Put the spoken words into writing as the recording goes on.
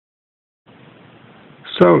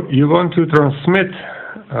So you want to transmit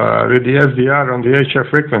with the SDR on the HF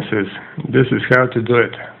frequencies. This is how to do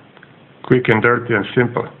it. Quick and dirty and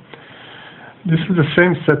simple. This is the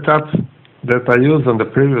same setup that I used on the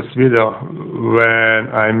previous video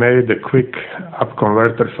when I made the quick up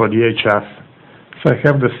converter for the HF. So I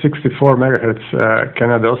have the 64 MHz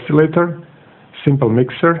Canada oscillator, simple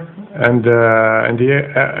mixer, and the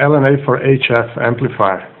LNA for HF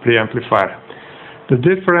amplifier, preamplifier. The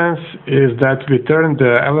difference is that we turn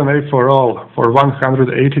the LNA for all for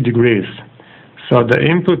 180 degrees. So the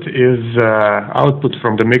input is output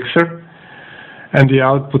from the mixer, and the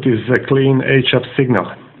output is a clean HF signal.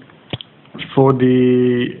 For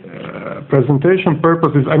the presentation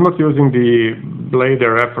purposes, I'm not using the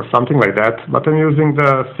BLADERF or something like that, but I'm using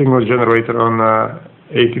the signal generator on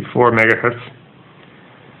 84 MHz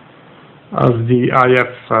as the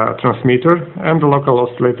IF transmitter, and the local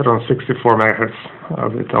oscillator on 64 MHz,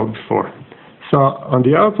 as we told before. So on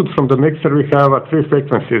the output from the mixer we have three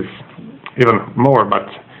frequencies, even more, but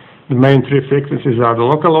the main three frequencies are the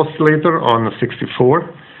local oscillator on 64,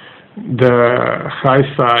 the high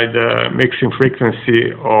side mixing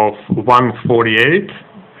frequency of 148,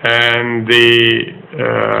 and the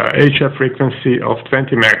HF frequency of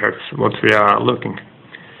 20 MHz, what we are looking.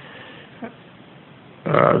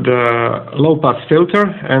 The low-pass filter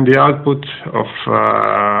and the output of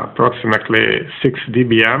approximately 6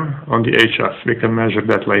 dBm on the HF. We can measure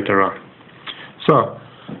that later on. So,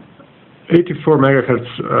 84 MHz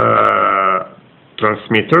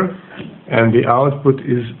transmitter, and the output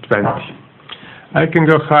is 20. I can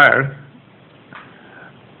go higher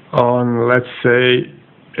on, let's say,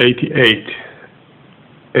 88,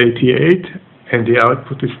 and the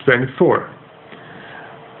output is 24.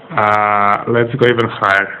 Let's go even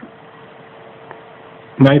higher.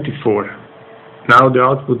 94. Now the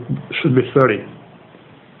output should be 30.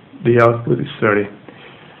 The output is 30.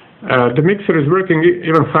 The mixer is working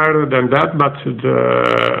even higher than that, but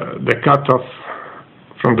the cutoff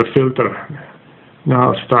from the filter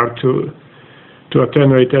now start to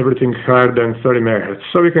attenuate everything higher than 30 MHz.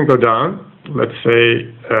 So we can go down, let's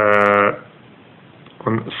say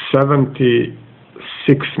on 76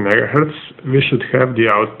 MHz, we should have the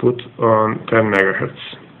output on 10 MHz.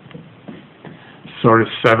 Sorry,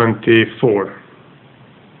 74.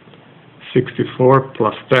 64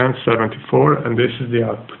 plus 10, 74, and this is the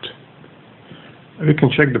output. We can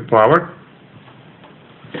check the power.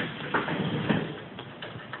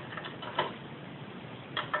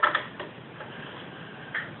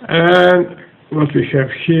 And what we have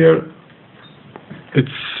here,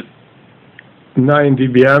 it's 9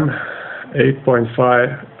 dBm,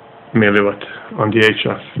 8.5 milliwatt on the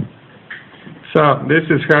HF. So this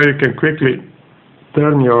is how you can quickly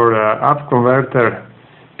turn your up converter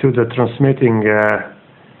to the transmitting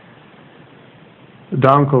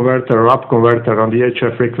down converter or up converter on the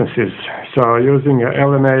HF frequencies. So using a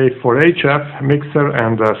LNA for HF mixer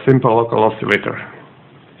and a simple local oscillator.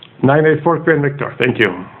 984 Queen Victor, thank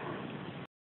you.